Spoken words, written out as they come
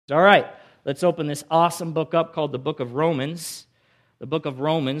All right, let's open this awesome book up called the book of Romans. The book of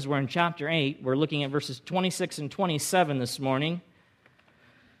Romans, we're in chapter 8. We're looking at verses 26 and 27 this morning.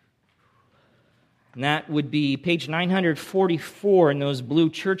 And that would be page 944 in those blue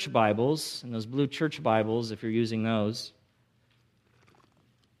church Bibles. If you're using those.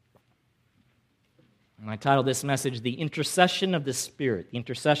 And I titled this message, The Intercession of the Spirit. The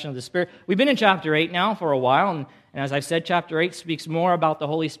Intercession of the Spirit. We've been in chapter 8 now for a while, and as I've said, chapter 8 speaks more about the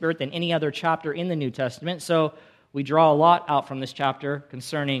Holy Spirit than any other chapter in the New Testament. So we draw a lot out from this chapter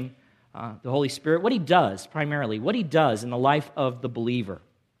concerning the Holy Spirit, what He does primarily, what He does in the life of the believer.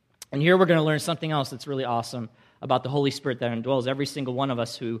 And here we're going to learn something else that's really awesome about the Holy Spirit that indwells every single one of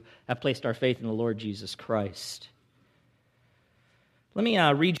us who have placed our faith in the Lord Jesus Christ. Let me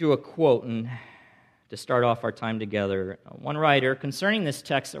read you a quote to start off our time together. One writer, concerning this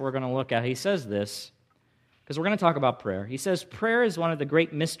text that we're going to look at, he says this, because we're going to talk about prayer. He says, prayer is one of the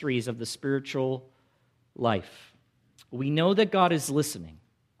great mysteries of the spiritual life. We know that God is listening,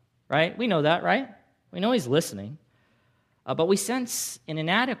 right? We know that, right? We know He's listening. But we sense an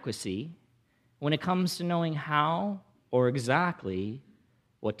inadequacy when it comes to knowing how or exactly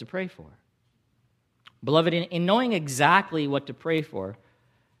what to pray for. Beloved, in knowing exactly what to pray for,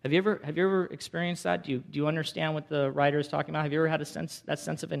 have you ever experienced that? Do you understand what the writer is talking about? Have you ever had that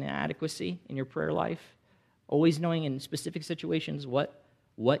sense of inadequacy in your prayer life? Always knowing in specific situations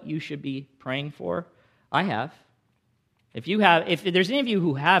what you should be praying for? I have. If there's any of you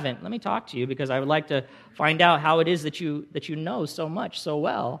who haven't, let me talk to you, because I would like to find out how it is that you know so much, so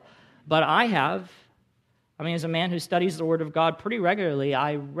well. But I have. As a man who studies the Word of God pretty regularly,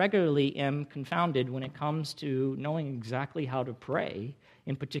 I regularly am confounded when it comes to knowing exactly how to pray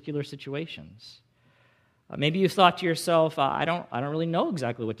in particular situations. Maybe you thought to yourself, I don't really know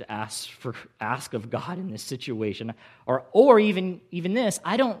exactly what to ask of God in this situation, or even this,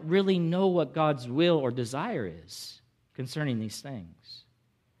 I don't really know what God's will or desire is concerning these things.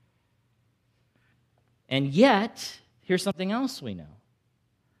 And yet, here's something else we know,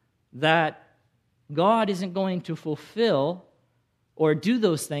 that God isn't going to fulfill or do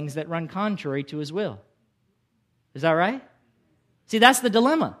those things that run contrary to His will. Is that right? See, that's the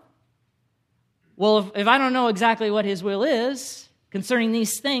dilemma. Well, if I don't know exactly what His will is concerning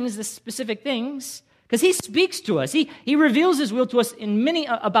these things, the specific things, because He speaks to us. He reveals His will to us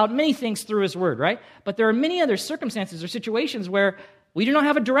about many things through His Word, right? But there are many other circumstances or situations where we do not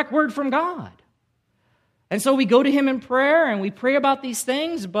have a direct word from God. And so we go to Him in prayer and we pray about these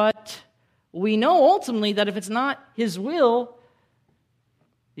things, but we know ultimately that if it's not His will,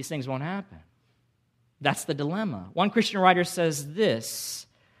 these things won't happen. That's the dilemma. One Christian writer says this,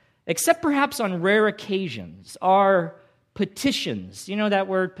 except perhaps on rare occasions, our petitions. You know that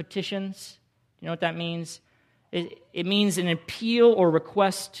word, petitions? You know what that means? It means an appeal or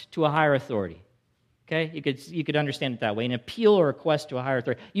request to a higher authority. Okay? You could understand it that way. An appeal or request to a higher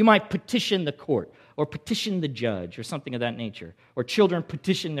authority. You might petition the court or petition the judge or something of that nature. Or children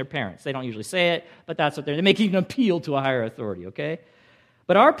petition their parents. They don't usually say it, but that's what they're making an appeal to a higher authority, okay?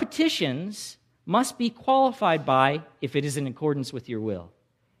 But our petitions must be qualified by if it is in accordance with your will.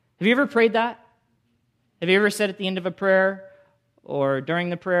 Have you ever prayed that? Have you ever said at the end of a prayer or during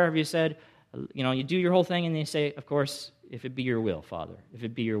the prayer, have you said, you do your whole thing and then you say, of course, if it be your will, Father, if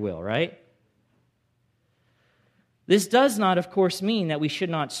it be your will, right? This does not, of course, mean that we should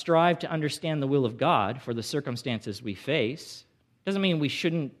not strive to understand the will of God for the circumstances we face. It doesn't mean we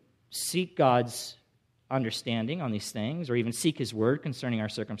shouldn't seek God's understanding on these things or even seek His word concerning our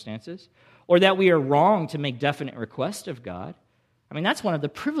circumstances, or that we are wrong to make definite requests of God. That's one of the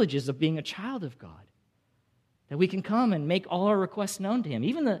privileges of being a child of God, that we can come and make all our requests known to Him,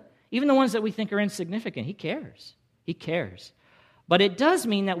 even the ones that we think are insignificant. He cares. He cares. But it does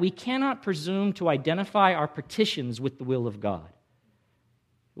mean that we cannot presume to identify our petitions with the will of God.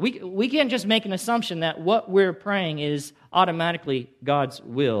 We can't just make an assumption that what we're praying is automatically God's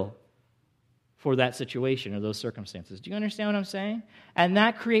will for that situation or those circumstances. Do you understand what I'm saying? And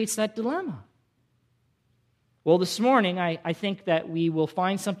that creates that dilemma. Well, this morning, I think that we will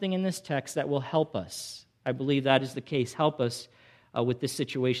find something in this text that will help us. I believe that is the case. Help us with this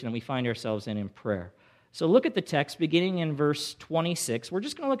situation that we find ourselves in prayer. So look at the text beginning in verse 26. We're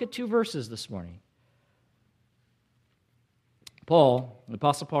just going to look at 2 verses this morning. The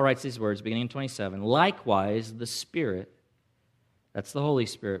Apostle Paul writes these words beginning in 27. Likewise, the Spirit, that's the Holy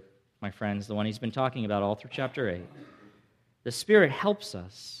Spirit, my friends, the one he's been talking about all through chapter 8. The Spirit helps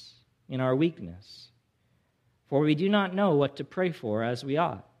us in our weakness, for we do not know what to pray for as we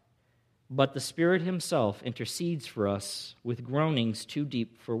ought. But the Spirit Himself intercedes for us with groanings too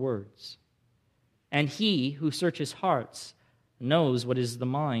deep for words. And He who searches hearts knows what is the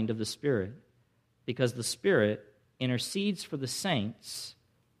mind of the Spirit, because the Spirit intercedes for the saints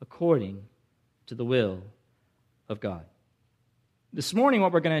according to the will of God. This morning,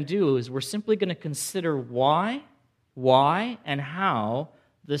 what we're going to do is we're simply going to consider why, and how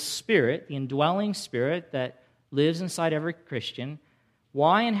the Spirit, the indwelling Spirit that lives inside every Christian,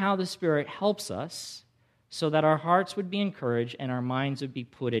 why and how the Spirit helps us so that our hearts would be encouraged and our minds would be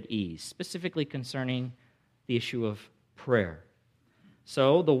put at ease, specifically concerning the issue of prayer.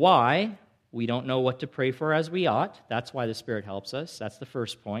 So the why, we don't know what to pray for as we ought. That's why the Spirit helps us. That's the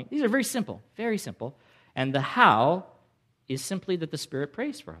first point. These are very simple, very simple. And the how is simply that the Spirit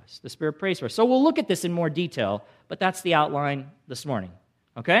prays for us. The Spirit prays for us. So we'll look at this in more detail, but that's the outline this morning.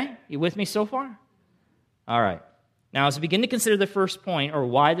 Okay? You with me so far? All right. Now, as we begin to consider the first point, or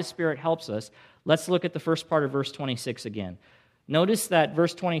why the Spirit helps us, let's look at the first part of verse 26 again. Notice that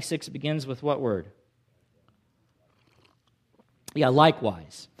verse 26 begins with what word? Yeah,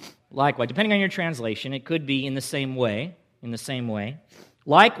 likewise. Likewise. Depending on your translation, it could be in the same way.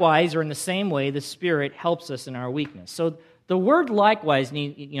 Likewise, or in the same way, the Spirit helps us in our weakness. So the word likewise,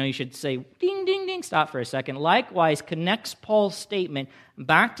 you should say, ding, ding, ding, stop for a second. Likewise connects Paul's statement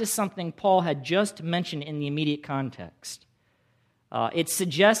back to something Paul had just mentioned in the immediate context. It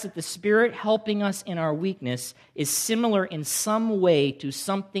suggests that the Spirit helping us in our weakness is similar in some way to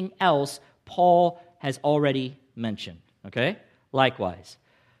something else Paul has already mentioned. Okay? Likewise.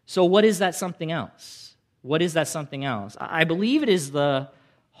 So what is that something else? What is that something else? I believe it is the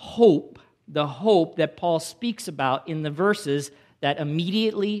hope that Paul speaks about in the verses that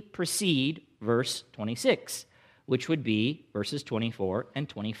immediately precede verse 26, which would be verses 24 and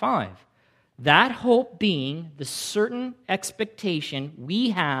 25. That hope being the certain expectation we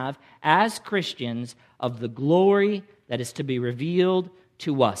have as Christians of the glory that is to be revealed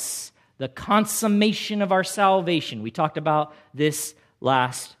to us, the consummation of our salvation. We talked about this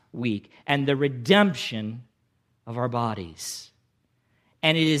last week, and the redemption of our bodies.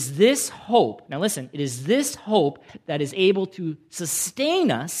 And it is this hope, now listen, it is this hope that is able to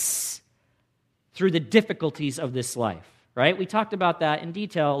sustain us through the difficulties of this life, right? We talked about that in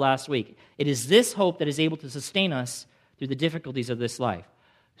detail last week. It is this hope that is able to sustain us through the difficulties of this life.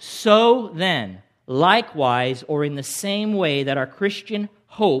 So then, likewise, or in the same way that our Christian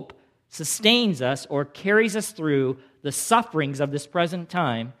hope sustains us or carries us through the sufferings of this present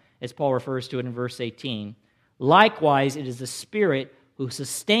time, as Paul refers to it in verse 18, likewise, it is the Spirit who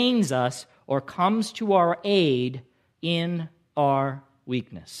sustains us or comes to our aid in our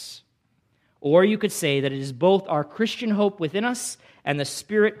weakness. Or you could say that it is both our Christian hope within us and the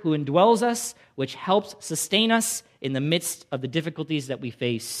Spirit who indwells us, which helps sustain us in the midst of the difficulties that we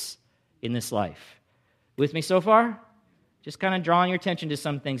face in this life. With me so far? Just kind of drawing your attention to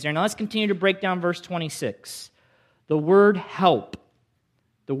some things there. Now let's continue to break down verse 26. The word help.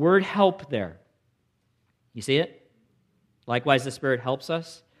 The word help there. You see it? Likewise, the Spirit helps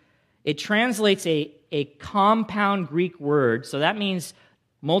us. It translates a compound Greek word, so that means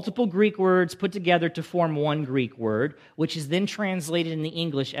multiple Greek words put together to form one Greek word, which is then translated in the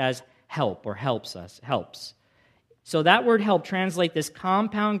English as help or helps us, helps. So that word help translates this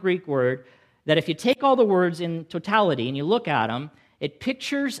compound Greek word that if you take all the words in totality and you look at them, it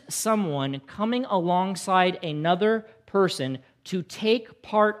pictures someone coming alongside another person to take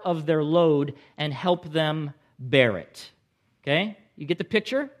part of their load and help them bear it. Okay? You get the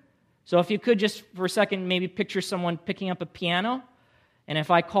picture? So if you could just for a second maybe picture someone picking up a piano, and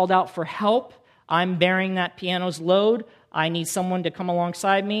if I called out for help, I'm bearing that piano's load. I need someone to come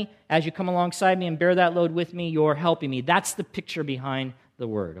alongside me. As you come alongside me and bear that load with me, you're helping me. That's the picture behind the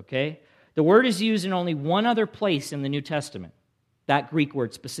word, okay? The word is used in only one other place in the New Testament, that Greek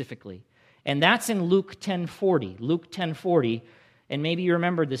word specifically. And that's in Luke 10:40. Luke 10:40, and maybe you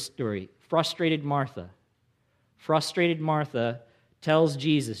remember this story. Frustrated Martha tells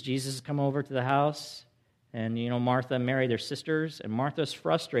Jesus has come over to the house, and Martha and Mary, they're sisters, and Martha's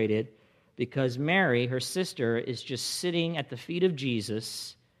frustrated because Mary, her sister, is just sitting at the feet of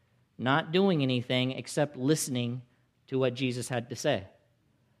Jesus, not doing anything except listening to what Jesus had to say.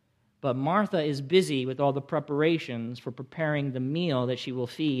 But Martha is busy with all the preparations for preparing the meal that she will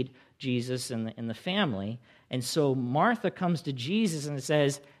feed Jesus and the family. And so Martha comes to Jesus and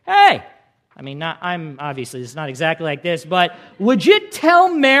says, hey, obviously it's not exactly like this, but would you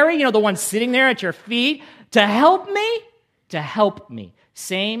tell Mary, the one sitting there at your feet, to help me? To help me.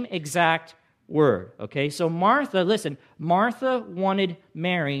 Same exact word, okay? So Martha wanted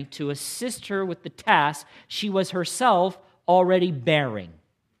Mary to assist her with the task she was herself already bearing.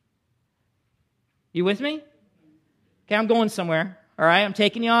 You with me? Okay, I'm going somewhere, all right? I'm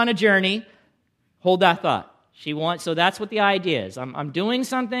taking you on a journey. Hold that thought. So that's what the idea is. I'm doing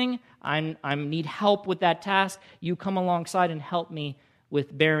something. I need help with that task. You come alongside and help me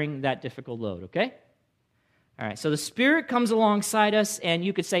with bearing that difficult load, okay? All right, so the Spirit comes alongside us, and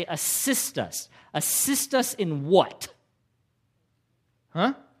you could say assist us. Assist us in what?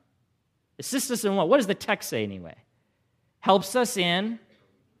 Huh? Assist us in what? What does the text say anyway? Helps us in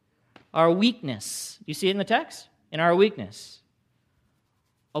our weakness. You see it in the text? In our weakness.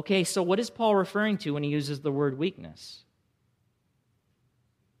 Okay, so what is Paul referring to when he uses the word weakness?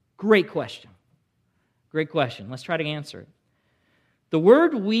 Great question. Great question. Let's try to answer it. The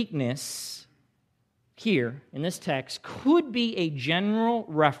word weakness here in this text could be a general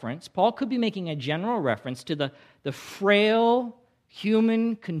reference. Paul could be making a general reference to the frail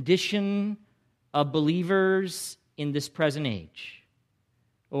human condition of believers in this present age.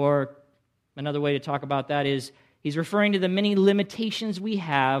 Or another way to talk about that is he's referring to the many limitations we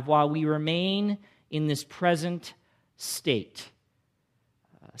have while we remain in this present state.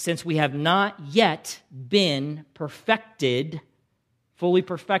 Since we have not yet been perfected, fully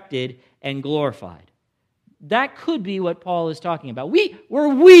perfected, and glorified. That could be what Paul is talking about.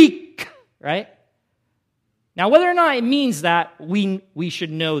 We're weak, right? Now, whether or not it means that, we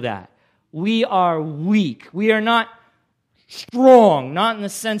should know that. We are weak. We are not strong, not in the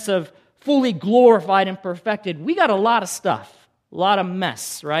sense of fully glorified and perfected. We got a lot of stuff, a lot of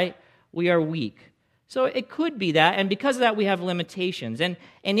mess, right? We are weak. So it could be that, and because of that, we have limitations. And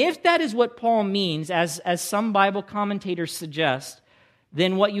if that is what Paul means, as some Bible commentators suggest,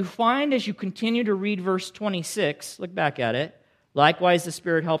 then what you find as you continue to read verse 26, look back at it, likewise the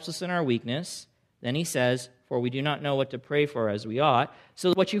Spirit helps us in our weakness. Then he says, for we do not know what to pray for as we ought.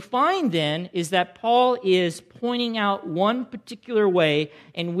 So what you find then is that Paul is pointing out one particular way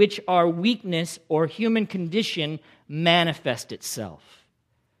in which our weakness or human condition manifests itself,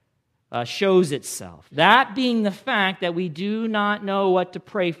 shows itself. That being the fact that we do not know what to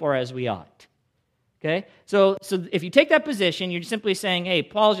pray for as we ought. Okay? So if you take that position, you're simply saying, hey,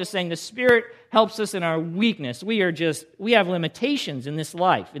 Paul's just saying the Spirit helps us in our weakness. We have limitations in this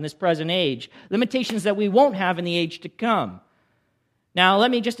life, in this present age, limitations that we won't have in the age to come. Now,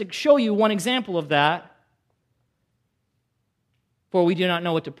 let me just show you one example of that. For we do not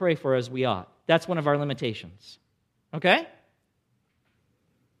know what to pray for as we ought. That's one of our limitations. Okay?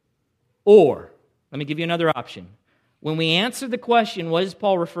 Or, let me give you another option. When we answer the question, what is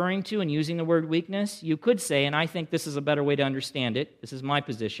Paul referring to in using the word weakness, you could say, and I think this is a better way to understand it, this is my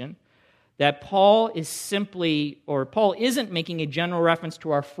position, that Paul isn't making a general reference to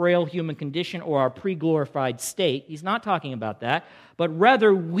our frail human condition or our pre-glorified state. He's not talking about that, but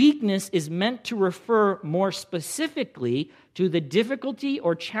rather weakness is meant to refer more specifically to the difficulty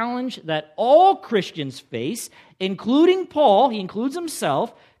or challenge that all Christians face, including Paul, he includes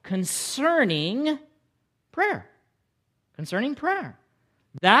himself, concerning prayer. Concerning prayer.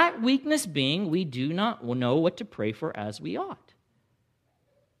 That weakness being we do not know what to pray for as we ought.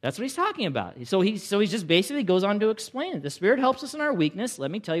 That's what he's talking about. So he just basically goes on to explain it. The Spirit helps us in our weakness. Let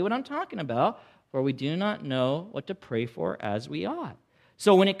me tell you what I'm talking about. For we do not know what to pray for as we ought.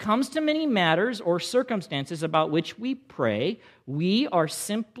 So when it comes to many matters or circumstances about which we pray, we are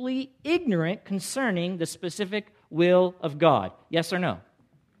simply ignorant concerning the specific will of God. Yes or no?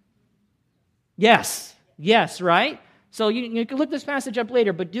 Yes. Yes, right? So you can look this passage up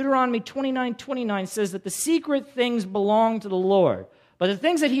later, but Deuteronomy 29:29 says that the secret things belong to the Lord, but the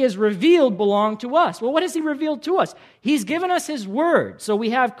things that He has revealed belong to us. Well, what has He revealed to us? He's given us His Word, so we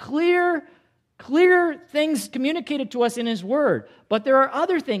have clear things communicated to us in His Word. But there are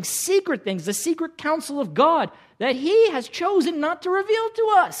other things, secret things, the secret counsel of God that He has chosen not to reveal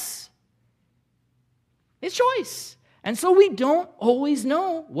to us. His choice. And so we don't always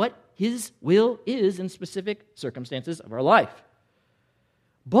know what His will is in specific circumstances of our life.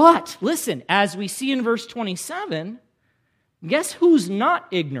 But, listen, as we see in verse 27, guess who's not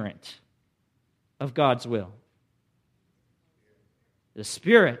ignorant of God's will? The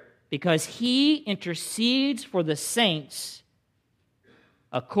Spirit, because He intercedes for the saints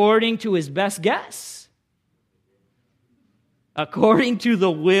according to His best guess, according to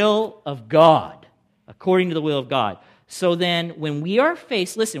the will of God. According to the will of God. So then, when we are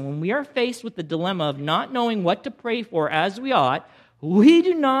faced with the dilemma of not knowing what to pray for as we ought, we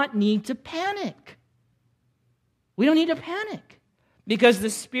do not need to panic. We don't need to panic because the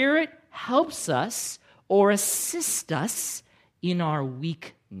Spirit helps us or assists us in our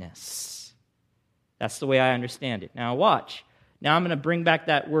weakness. That's the way I understand it. Now watch. Now I'm going to bring back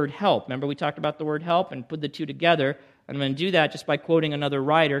that word help. Remember we talked about the word help and put the two together. I'm going to do that just by quoting another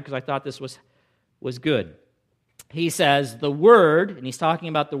writer because I thought this was good. He says the word, and he's talking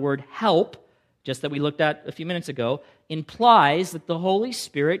about the word help, just that we looked at a few minutes ago, implies that the Holy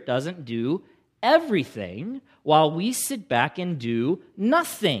Spirit doesn't do everything while we sit back and do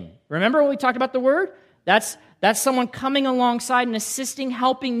nothing. Remember when we talked about the word? That's someone coming alongside and assisting,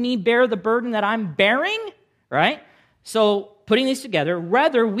 helping me bear the burden that I'm bearing, right? So putting these together,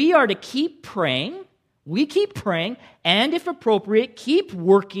 rather we are to keep praying, and if appropriate, keep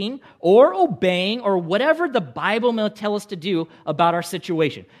working or obeying or whatever the Bible may tell us to do about our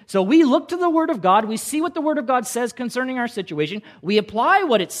situation. So we look to the Word of God, we see what the Word of God says concerning our situation, we apply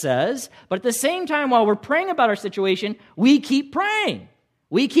what it says, but at the same time, while we're praying about our situation, we keep praying.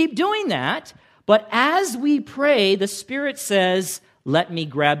 We keep doing that, but as we pray, the Spirit says, let me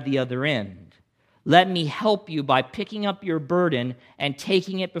grab the other end. Let me help you by picking up your burden and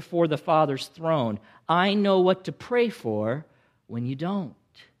taking it before the Father's throne. I know what to pray for when you don't.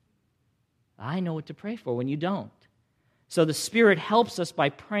 I know what to pray for when you don't. So the Spirit helps us by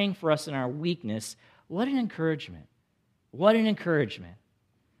praying for us in our weakness. What an encouragement. What an encouragement.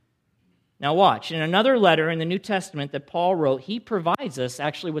 Now watch, in another letter in the New Testament that Paul wrote, he provides us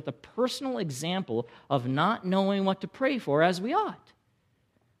actually with a personal example of not knowing what to pray for as we ought,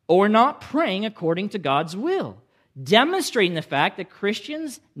 or not praying according to God's will, demonstrating the fact that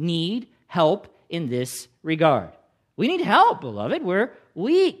Christians need help in this regard. We need help, beloved. We're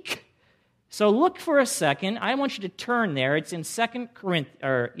weak. So look for a second. I want you to turn there. It's in 2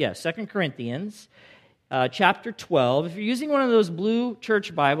 Corinthians chapter 12. If you're using one of those blue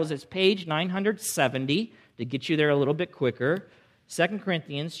church Bibles, it's page 970 to get you there a little bit quicker. 2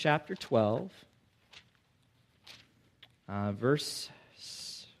 Corinthians chapter 12, verse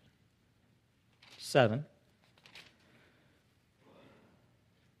 7.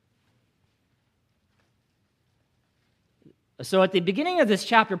 So at the beginning of this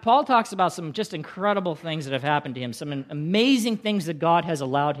chapter, Paul talks about some just incredible things that have happened to him, some amazing things that God has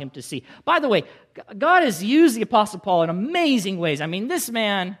allowed him to see. By the way, God has used the Apostle Paul in amazing ways. I mean, this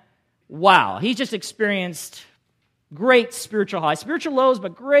man, wow, he's just experienced great spiritual highs, spiritual lows,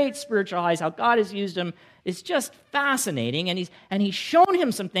 but great spiritual highs. How God has used him is just fascinating, and he's shown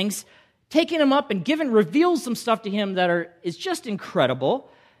him some things, taken him up and revealed some stuff to him that is just incredible.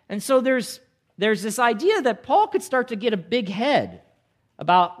 And so there's this idea that Paul could start to get a big head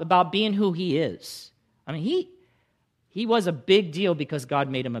about being who he is. I mean, he was a big deal because God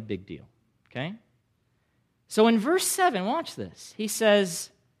made him a big deal, okay? So in verse 7, watch this. He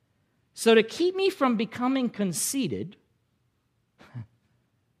says, so to keep me from becoming conceited,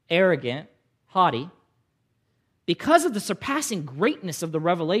 arrogant, haughty, because of the surpassing greatness of the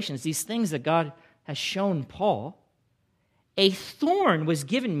revelations, these things that God has shown Paul, a thorn was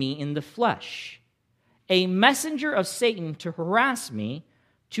given me in the flesh, a messenger of Satan to harass me,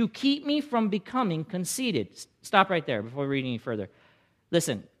 to keep me from becoming conceited. Stop right there before we read any further.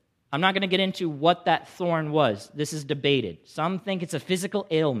 Listen, I'm not going to get into what that thorn was. This is debated. Some think it's a physical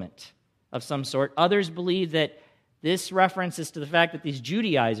ailment of some sort. Others believe that this references to the fact that these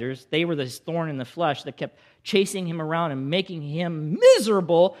Judaizers, they were this thorn in the flesh that kept chasing him around and making him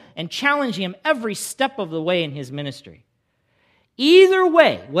miserable and challenging him every step of the way in his ministry. Either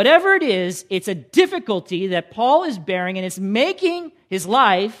way, whatever it is, it's a difficulty that Paul is bearing, and it's making his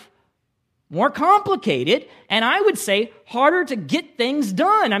life more complicated, and I would say harder to get things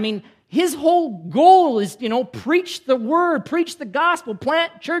done. I mean, his whole goal is, preach the word, preach the gospel,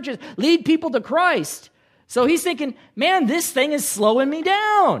 plant churches, lead people to Christ. So he's thinking, man, this thing is slowing me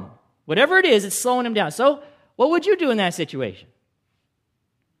down. Whatever it is, it's slowing him down. So what would you do in that situation?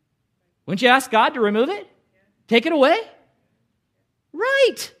 Wouldn't you ask God to remove it? Take it away?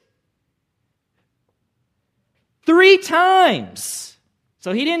 Right. 3 times.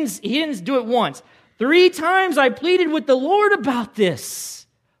 So he didn't do it once. 3 times I pleaded with the Lord about this.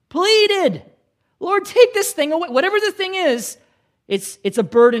 Pleaded. Lord, take this thing away. Whatever the thing is, it's a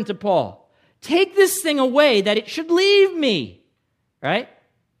burden to Paul. Take this thing away that it should leave me. Right?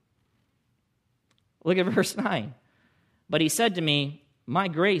 Look at verse 9. But he said to me, my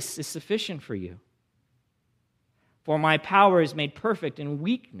grace is sufficient for you, for my power is made perfect in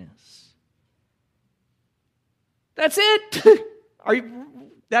weakness. That's it.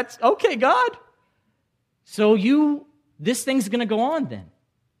 That's okay, God. So this thing's going to go on then.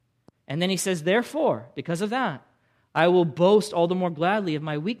 And then he says, therefore, because of that, I will boast all the more gladly of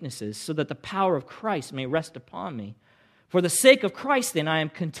my weaknesses, so that the power of Christ may rest upon me. For the sake of Christ, then, I am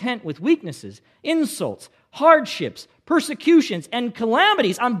content with weaknesses, insults, hardships, persecutions, and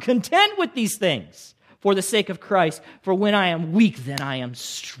calamities. I'm content with these things for the sake of Christ. For when I am weak, then I am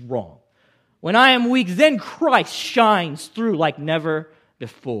strong. When I am weak, then Christ shines through like never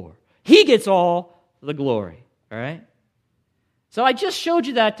before. He gets all the glory, all right? So I just showed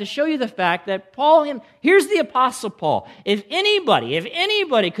you that to show you the fact that here's the Apostle Paul. If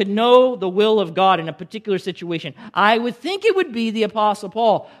anybody could know the will of God in a particular situation, I would think it would be the Apostle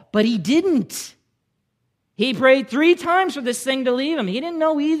Paul, but he didn't. He prayed 3 times for this thing to leave him. He didn't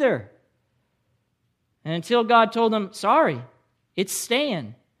know either. And until God told him, sorry, it's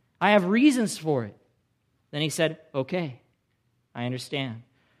staying. I have reasons for it. Then he said, okay, I understand.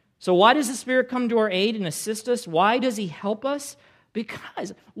 So why does the Spirit come to our aid and assist us? Why does he help us?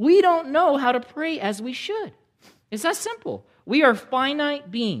 Because we don't know how to pray as we should. It's that simple. We are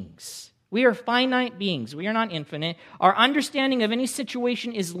finite beings. We are finite beings. We are not infinite. Our understanding of any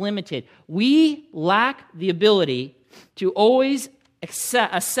situation is limited. We lack the ability to always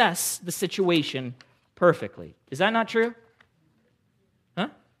assess the situation perfectly. Is that not true? Huh?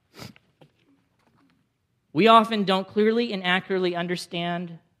 We often don't clearly and accurately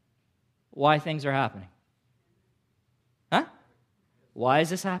understand why things are happening. Huh? Why is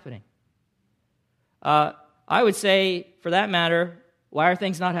this happening? I would say, for that matter, why are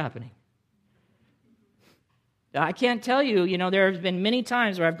things not happening? I can't tell you, there have been many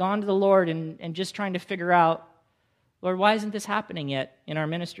times where I've gone to the Lord and just trying to figure out, Lord, why isn't this happening yet in our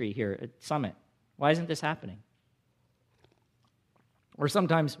ministry here at Summit? Why isn't this happening? Or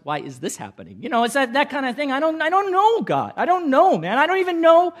sometimes, why is this happening? It's that kind of thing. I don't know, God. I don't know, man. I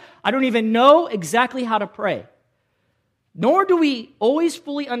don't even know exactly how to pray. Nor do we always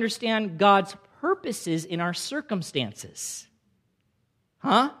fully understand God's purposes in our circumstances.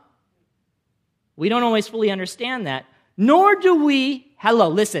 Huh? We don't always fully understand that. Nor do we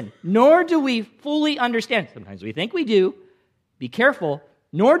fully understand. Sometimes we think we do. Be careful.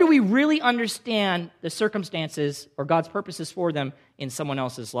 Nor do we really understand the circumstances or God's purposes for them in someone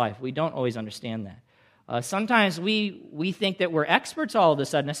else's life. We don't always understand that. Sometimes we think that we're experts all of a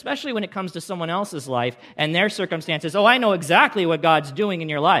sudden, especially when it comes to someone else's life and their circumstances. Oh, I know exactly what God's doing in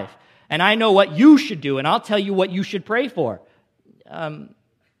your life, and I know what you should do, and I'll tell you what you should pray for. Don't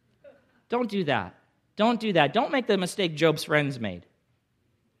do that. Don't do that. Don't make the mistake Job's friends made. Do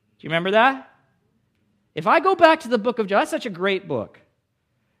you remember that? If I go back to the book of Job, that's such a great book.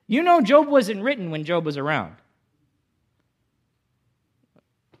 Job wasn't written when Job was around.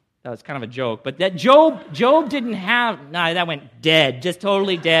 That was kind of a joke, but that Job didn't have, that went dead, just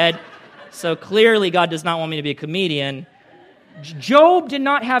totally dead. So clearly God does not want me to be a comedian. Job did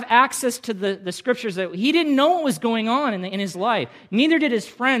not have access to the scriptures. He didn't know what was going on in his life. Neither did his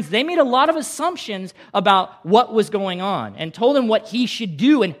friends. They made a lot of assumptions about what was going on and told him what he should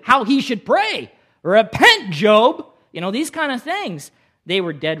do and how he should pray. Repent, Job. These kind of things. They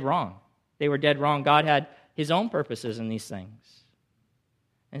were dead wrong. They were dead wrong. God had his own purposes in these things.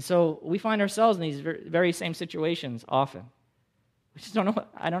 And so we find ourselves in these very same situations often. We just don't know.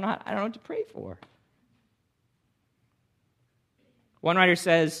 I don't know what to pray for. One writer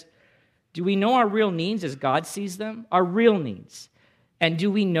says, do we know our real needs as God sees them? Our real needs. And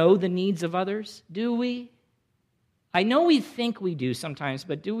do we know the needs of others? Do we? I know we think we do sometimes,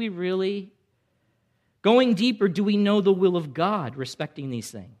 but do we really? Going deeper, do we know the will of God respecting these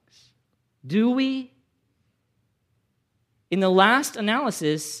things? Do we? In the last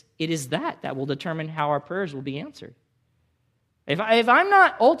analysis, it is that will determine how our prayers will be answered. If I'm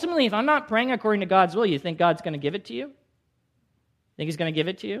not praying according to God's will, you think God's going to give it to you? Think he's going to give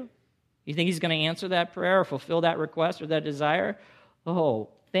it to you? You think he's going to answer that prayer or fulfill that request or that desire? Oh,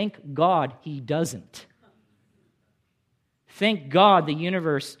 thank God he doesn't. Thank God the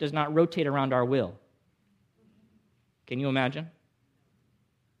universe does not rotate around our will. Can you imagine?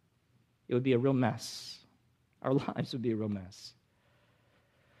 It would be a real mess. Our lives would be a real mess.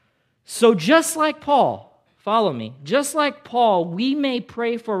 So just like Paul, follow me, just like Paul, we may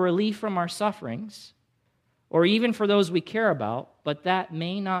pray for relief from our sufferings, or even for those we care about, but that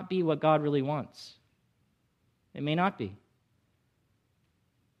may not be what God really wants. It may not be.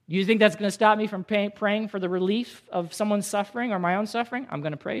 You think that's going to stop me from praying for the relief of someone's suffering or my own suffering? I'm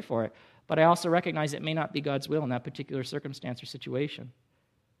going to pray for it. But I also recognize it may not be God's will in that particular circumstance or situation.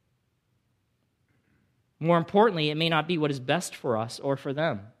 More importantly, it may not be what is best for us or for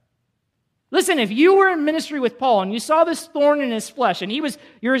them. Listen, if you were in ministry with Paul and you saw this thorn in his flesh and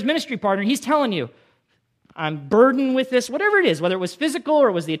you're his ministry partner and he's telling you, I'm burdened with this, whatever it is, whether it was physical or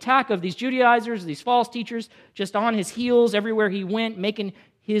it was the attack of these Judaizers, these false teachers, just on his heels everywhere he went, making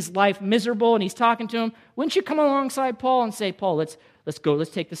his life miserable, and he's talking to him, wouldn't you come alongside Paul and say, Paul, let's go, let's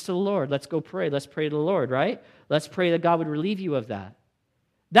take this to the Lord. Let's go pray. Let's pray to the Lord, right? Let's pray that God would relieve you of that.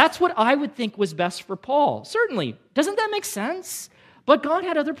 That's what I would think was best for Paul. Certainly. Doesn't that make sense? But God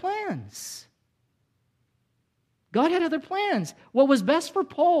had other plans. God had other plans. What was best for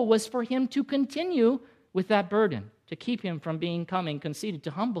Paul was for him to continue with that burden, to keep him from becoming conceited,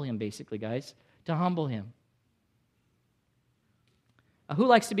 to humble him, basically, guys, to humble him. Who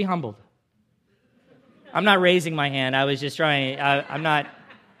likes to be humbled? I'm not raising my hand. I was just trying. I'm not.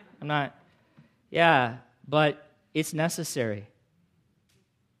 Yeah, but it's necessary.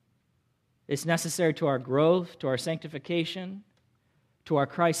 It's necessary to our growth, to our sanctification, to our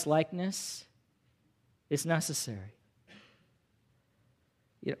Christ-likeness. It's necessary.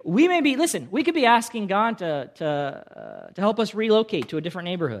 We could be asking God to help us relocate to a different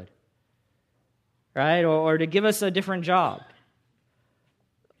neighborhood, right? Or to give us a different job.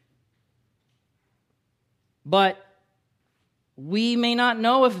 But we may not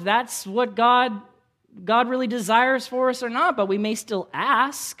know if that's what God really desires for us or not, but we may still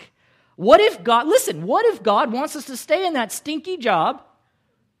ask. What if God wants us to stay in that stinky job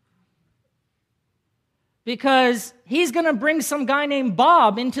because he's going to bring some guy named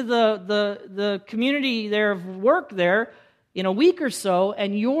Bob into the community there of work there in a week or so,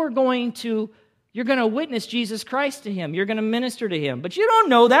 and you're going to witness Jesus Christ to him. You're going to minister to him. But you don't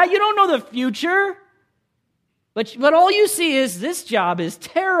know that. You don't know the future. But all you see is this job is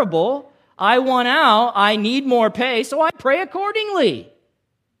terrible. I want out. I need more pay, so I pray accordingly.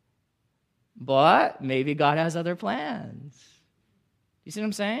 But maybe God has other plans. You see what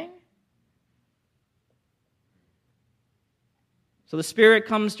I'm saying? So the Spirit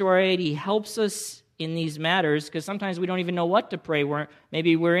comes to our aid. He helps us in these matters because sometimes we don't even know what to pray.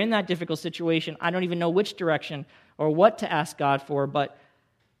 Maybe we're in that difficult situation. I don't even know which direction or what to ask God for. But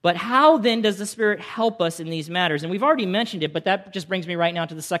how then does the Spirit help us in these matters? And we've already mentioned it, but that just brings me right now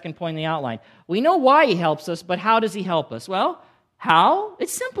to the second point in the outline. We know why He helps us, but how does He help us? Well, how?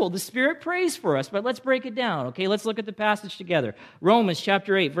 It's simple. The Spirit prays for us, but let's break it down, okay? Let's look at the passage together. Romans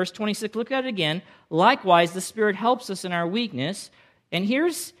chapter 8, verse 26. Look at it again. Likewise, the Spirit helps us in our weakness. And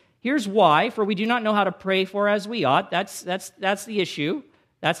here's why. For we do not know how to pray for as we ought. That's the issue.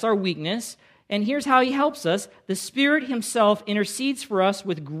 That's our weakness. And here's how He helps us. The Spirit Himself intercedes for us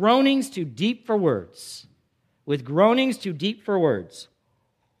with groanings too deep for words. With groanings too deep for words.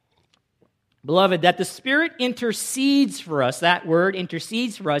 Beloved, that the Spirit intercedes for us, that word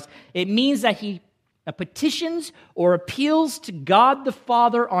intercedes for us, it means that He petitions or appeals to God the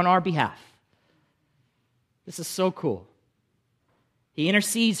Father on our behalf. This is so cool. He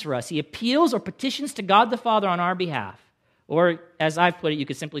intercedes for us. He appeals or petitions to God the Father on our behalf. Or, as I've put it, you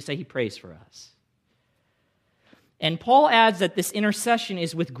could simply say He prays for us. And Paul adds that this intercession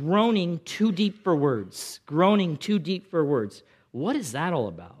is with groaning too deep for words. Groaning too deep for words. What is that all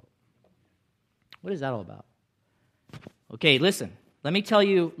about? What is that all about? Okay, listen. Let me tell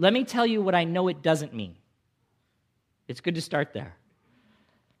you what I know it doesn't mean. It's good to start there.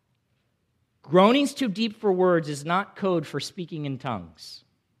 Groanings too deep for words is not code for speaking in tongues.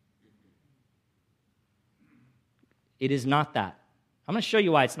 It is not that. I'm going to show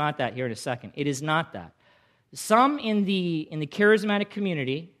you why it's not that here in a second. It is not that. Some in the charismatic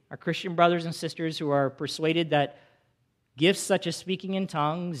community, our Christian brothers and sisters who are persuaded that gifts such as speaking in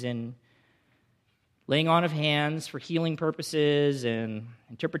tongues and laying on of hands for healing purposes and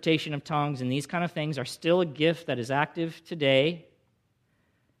interpretation of tongues and these kind of things are still a gift that is active today,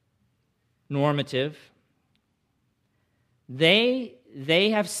 normative. They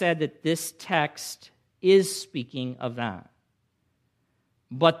have said that this text is speaking of that.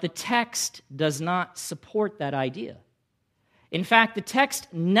 But the text does not support that idea. In fact, the text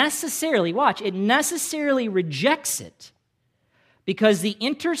necessarily rejects it because the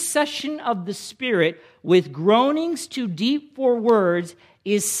intercession of the Spirit with groanings too deep for words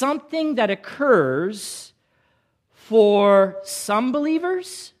is something that occurs for some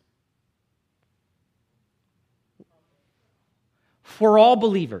believers, for all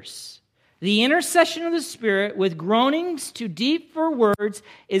believers. The intercession of the Spirit with groanings too deep for words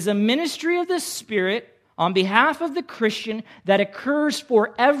is a ministry of the Spirit on behalf of the Christian that occurs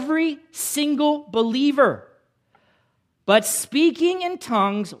for every single believer. But speaking in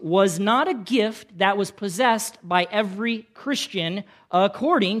tongues was not a gift that was possessed by every Christian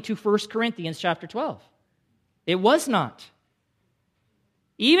according to 1 Corinthians chapter 12. It was not.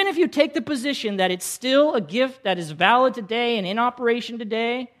 Even if you take the position that it's still a gift that is valid today and in operation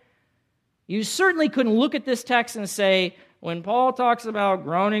today, you certainly couldn't look at this text and say, when Paul talks about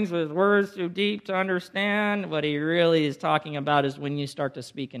groanings with words too deep to understand, what he really is talking about is when you start to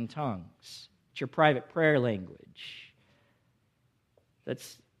speak in tongues. It's your private prayer language.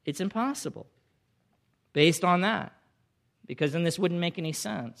 It's impossible based on that, because then this wouldn't make any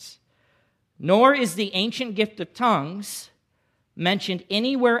sense. Nor is the ancient gift of tongues mentioned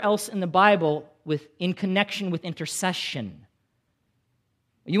anywhere else in the Bible in connection with intercession.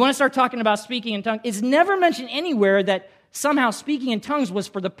 You want to start talking about speaking in tongues? It's never mentioned anywhere that somehow speaking in tongues was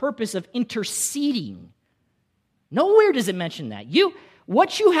for the purpose of interceding. Nowhere does it mention that.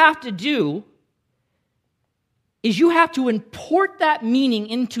 What you have to do is you have to import that meaning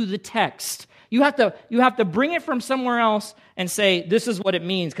into the text. You have to bring it from somewhere else and say, this is what it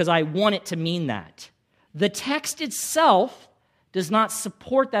means because I want it to mean that. The text itself does not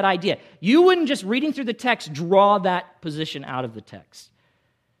support that idea. You wouldn't just reading through the text draw that position out of the text.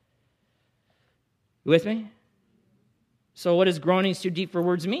 You with me? So what does groanings too deep for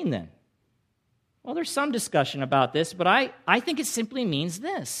words mean then? Well, there's some discussion about this, but I think it simply means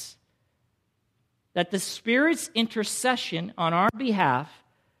this, that the Spirit's intercession on our behalf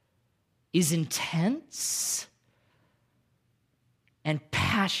is intense and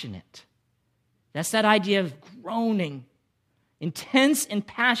passionate. That's that idea of groaning. Intense and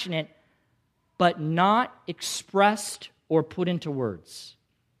passionate, but not expressed or put into words.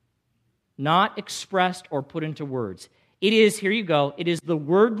 Not expressed or put into words. It is, here you go, it is the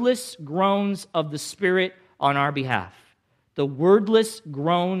wordless groans of the Spirit on our behalf. The wordless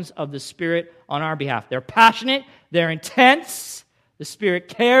groans of the Spirit on our behalf. They're passionate, they're intense. The Spirit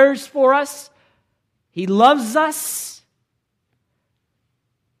cares for us. He loves us.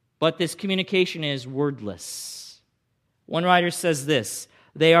 But this communication is wordless. One writer says this,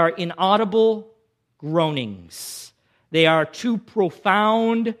 they are inaudible groanings. They are too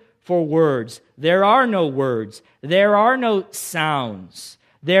profound for words. There are no words. There are no sounds.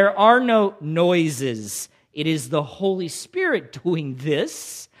 There are no noises. It is the Holy Spirit doing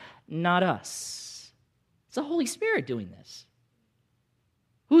this, not us. It's the Holy Spirit doing this.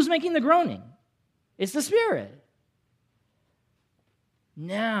 Who's making the groaning? It's the Spirit.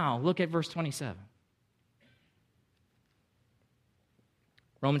 Now, look at verse 27.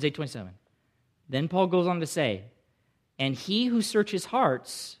 Romans 8:27. Then Paul goes on to say, and he who searches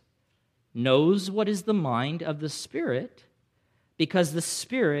hearts knows what is the mind of the Spirit, because the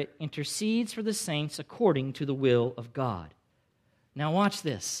Spirit intercedes for the saints according to the will of God. Now watch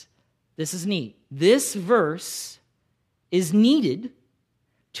this. This is neat. This verse is needed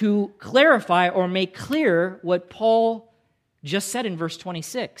to clarify or make clear what Paul just said in verse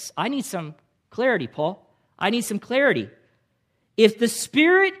 26. I need some clarity, Paul. I need some clarity. If the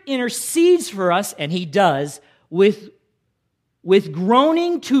Spirit intercedes for us, and he does, with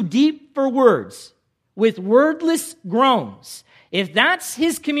groaning too deep for words, with wordless groans, if that's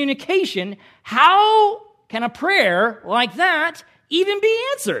his communication, how can a prayer like that even be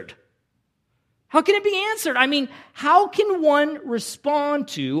answered? How can it be answered? I mean, how can one respond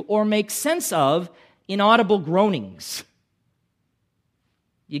to or make sense of inaudible groanings?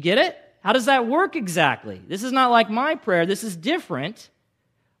 You get it? How does that work exactly? This is not like my prayer. This is different.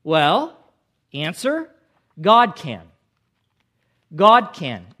 Well, answer, God can. God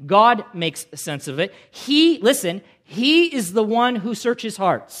can. God makes sense of it. He is the one who searches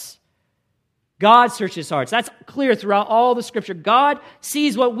hearts. God searches hearts. That's clear throughout all the Scripture. God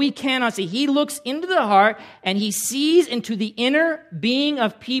sees what we cannot see. He looks into the heart and he sees into the inner being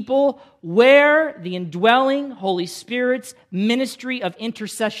of people where the indwelling Holy Spirit's ministry of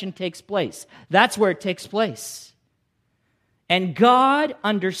intercession takes place. That's where it takes place. And God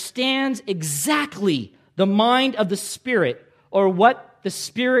understands exactly the mind of the Spirit, or what the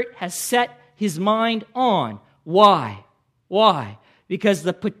Spirit has set his mind on. Why? Why? Because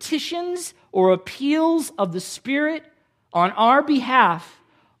the petitions or appeals of the Spirit on our behalf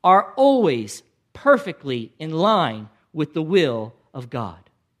are always perfectly in line with the will of God.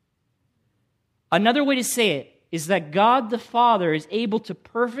 Another way to say it is that God the Father is able to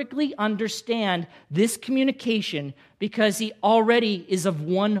perfectly understand this communication because he already is of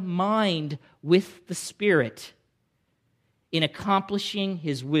one mind with the Spirit in accomplishing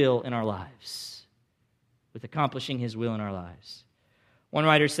his will in our lives. With accomplishing his will in our lives. One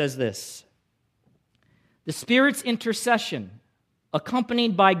writer says this, the Spirit's intercession,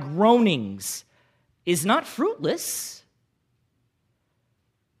 accompanied by groanings, is not fruitless.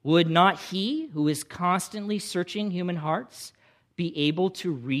 Would not he who is constantly searching human hearts be able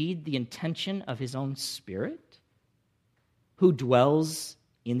to read the intention of his own Spirit, who dwells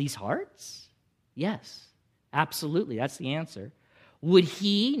in these hearts? Yes, absolutely, that's the answer. Would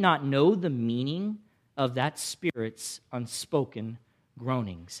he not know the meaning of that Spirit's unspoken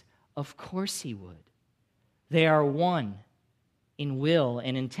groanings? Of course he would. They are one in will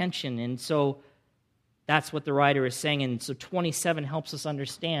and intention, and so that's what the writer is saying. And so 27 helps us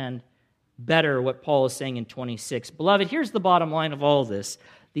understand better what Paul is saying in 26. Beloved, here's the bottom line of all this.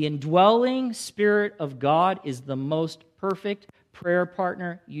 The indwelling Spirit of God is the most perfect prayer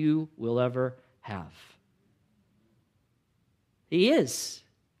partner you will ever have. He is.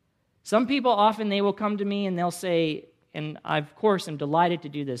 Some people often, they will come to me and they'll say, and I, of course, am delighted to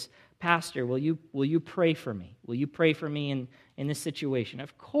do this, Pastor, will you pray for me? Will you pray for me in this situation?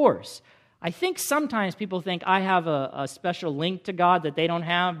 Of course. I think sometimes people think I have a special link to God that they don't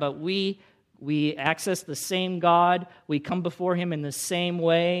have, but we access the same God. We come before Him in the same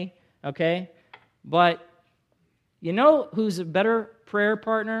way, okay? But you know who's a better prayer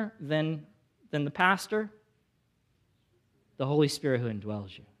partner than the pastor? The Holy Spirit who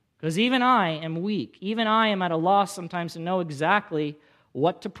indwells you. Because even I am weak. Even I am at a loss sometimes to know exactly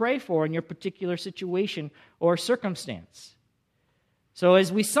what to pray for in your particular situation or circumstance. So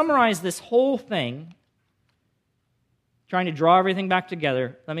as we summarize this whole thing, trying to draw everything back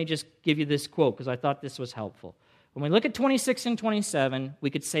together, let me just give you this quote because I thought this was helpful. When we look at 26 and 27,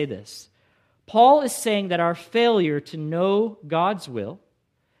 we could say this. Paul is saying that our failure to know God's will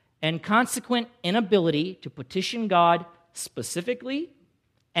and consequent inability to petition God specifically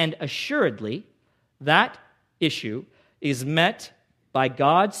and assuredly, that issue is met by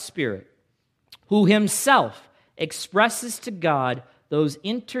God's Spirit, who Himself expresses to God those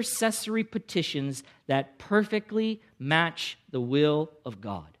intercessory petitions that perfectly match the will of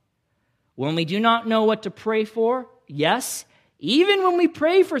God. When we do not know what to pray for, yes, even when we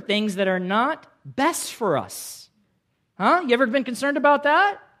pray for things that are not best for us. Huh? You ever been concerned about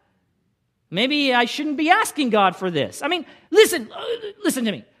that? Maybe I shouldn't be asking God for this. I mean, listen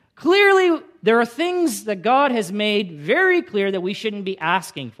to me. Clearly, there are things that God has made very clear that we shouldn't be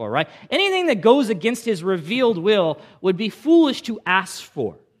asking for, right? Anything that goes against His revealed will would be foolish to ask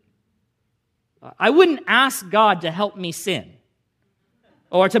for. I wouldn't ask God to help me sin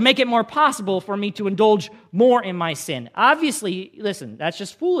or to make it more possible for me to indulge more in my sin. Obviously, listen, that's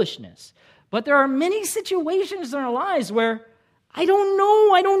just foolishness. But there are many situations in our lives where I don't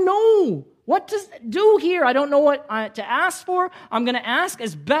know what to do here. I don't know what to ask for. I'm going to ask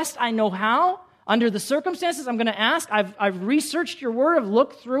as best I know how. Under the circumstances, I'm going to ask. I've researched your word. I've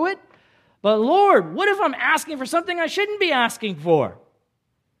looked through it. But Lord, what if I'm asking for something I shouldn't be asking for?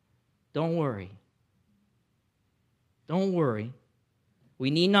 Don't worry. Don't worry.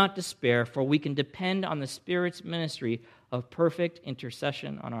 We need not despair, for we can depend on the Spirit's ministry of perfect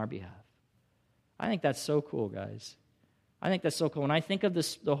intercession on our behalf. I think that's so cool, guys. I think that's so cool. When I think of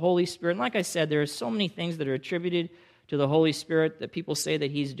the Holy Spirit, and like I said, there are so many things that are attributed to the Holy Spirit that people say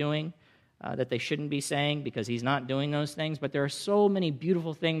that He's doing that they shouldn't be saying because He's not doing those things. But there are so many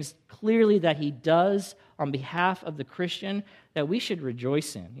beautiful things clearly that He does on behalf of the Christian that we should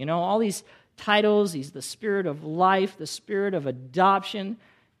rejoice in. You know, all these titles, He's the Spirit of life, the Spirit of adoption.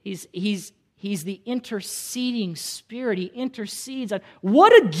 He's the interceding Spirit. He intercedes.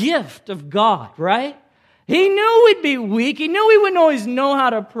 What a gift of God, right? He knew we'd be weak. He knew we wouldn't always know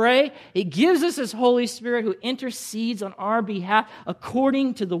how to pray. He gives us His Holy Spirit who intercedes on our behalf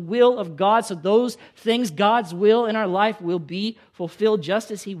according to the will of God. So those things, God's will in our life, will be fulfilled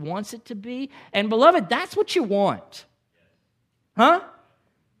just as He wants it to be. And beloved, that's what you want. Huh?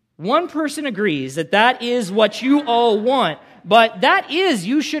 One person agrees that is what you all want. But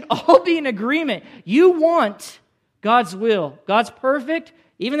you should all be in agreement. You want God's will. God's perfect.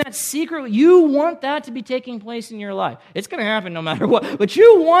 Even that secret, you want that to be taking place in your life. It's going to happen no matter what, but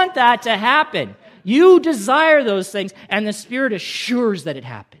you want that to happen. You desire those things, and the Spirit assures that it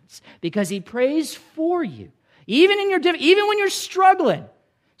happens because He prays for you. Even when you're struggling.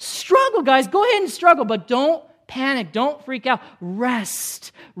 Struggle, guys. Go ahead and struggle, but don't panic. Don't freak out.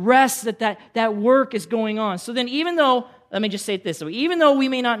 Rest. Rest that work is going on. So then let me just say it this way, even though we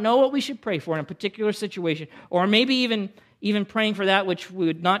may not know what we should pray for in a particular situation, or maybe even praying for that which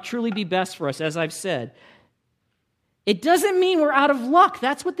would not truly be best for us, as I've said, it doesn't mean we're out of luck.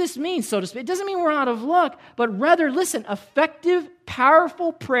 That's what this means, so to speak. It doesn't mean we're out of luck, but rather, listen, effective,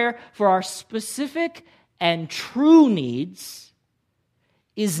 powerful prayer for our specific and true needs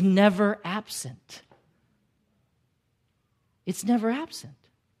is never absent. It's never absent.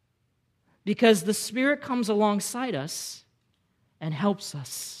 Because the Spirit comes alongside us and helps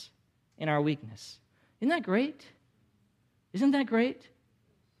us in our weakness. Isn't that great? Isn't that great?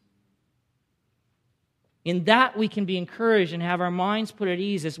 In that we can be encouraged and have our minds put at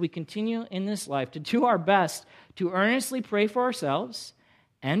ease as we continue in this life to do our best to earnestly pray for ourselves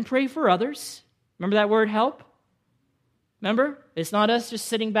and pray for others. Remember that word, help? Remember? It's not us just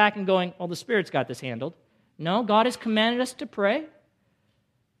sitting back and going, well, the Spirit's got this handled. No, God has commanded us to pray.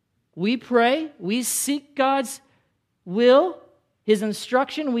 We pray. We seek God's will, His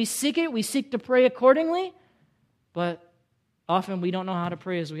instruction. We seek it. We seek to pray accordingly. But often we don't know how to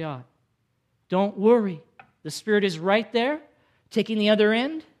pray as we ought. Don't worry. The Spirit is right there, taking the other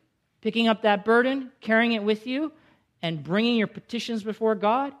end, picking up that burden, carrying it with you, and bringing your petitions before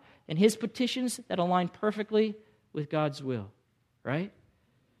God. and his petitions that align perfectly with God's will, right?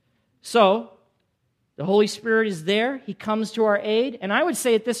 So, the Holy Spirit is there. He comes to our aid. And I would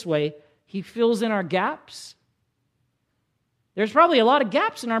say it this way, he fills in our gaps. There's probably a lot of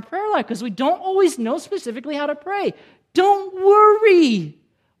gaps in our prayer life because we don't always know specifically how to pray. Don't worry.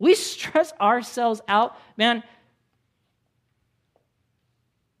 We stress ourselves out. Man,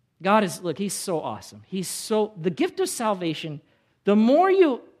 God is, look, he's so awesome. The gift of salvation, the more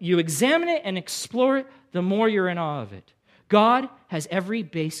you examine it and explore it, the more you're in awe of it. God has every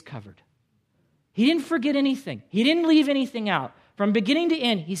base covered. He didn't forget anything. He didn't leave anything out. From beginning to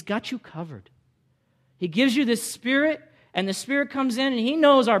end, he's got you covered. He gives you this Spirit, and the Spirit comes in, and he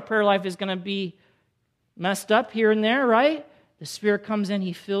knows our prayer life is going to be messed up here and there, right? The Spirit comes in,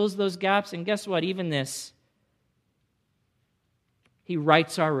 he fills those gaps, and guess what? Even this, he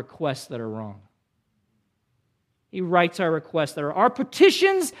writes our requests that are wrong. He writes our requests that are our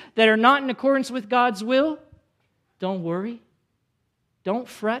petitions that are not in accordance with God's will. Don't worry. Don't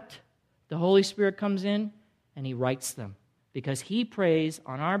fret. The Holy Spirit comes in and he writes them because he prays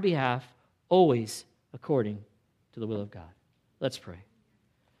on our behalf always according to the will of God. Let's pray.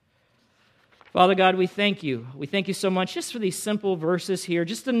 Father God, we thank you. We thank you so much just for these simple verses here.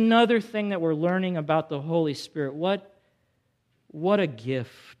 Just another thing that we're learning about the Holy Spirit. What a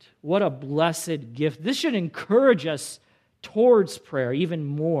gift. What a blessed gift. This should encourage us towards prayer even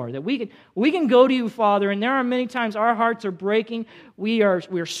more. That we can go to you, Father, and there are many times our hearts are breaking. We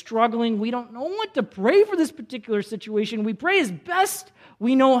are struggling. We don't know what to pray for this particular situation. We pray as best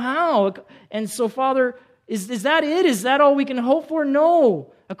we know how. And so, Father, is that it? Is that all we can hope for?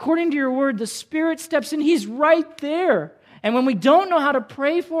 No. According to your word, the Spirit steps in. He's right there. And when we don't know how to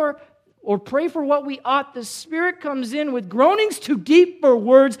pray for what we ought, the Spirit comes in with groanings too deep for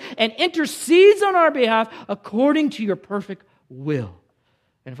words and intercedes on our behalf according to your perfect will.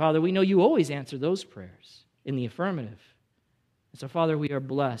 And Father, we know you always answer those prayers in the affirmative. And so, Father, we are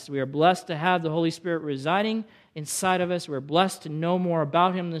blessed. We are blessed to have the Holy Spirit residing inside of us. We're blessed to know more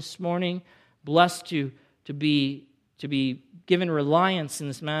about him this morning, blessed to be given reliance in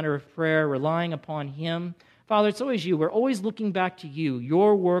this matter of prayer, relying upon him. Father, it's always you. We're always looking back to you,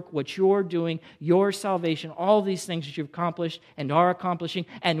 your work, what you're doing, your salvation, all these things that you've accomplished and are accomplishing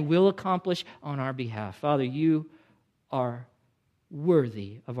and will accomplish on our behalf. Father, you are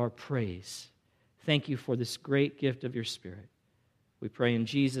worthy of our praise. Thank you for this great gift of your Spirit. We pray in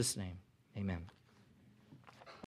Jesus' name. Amen.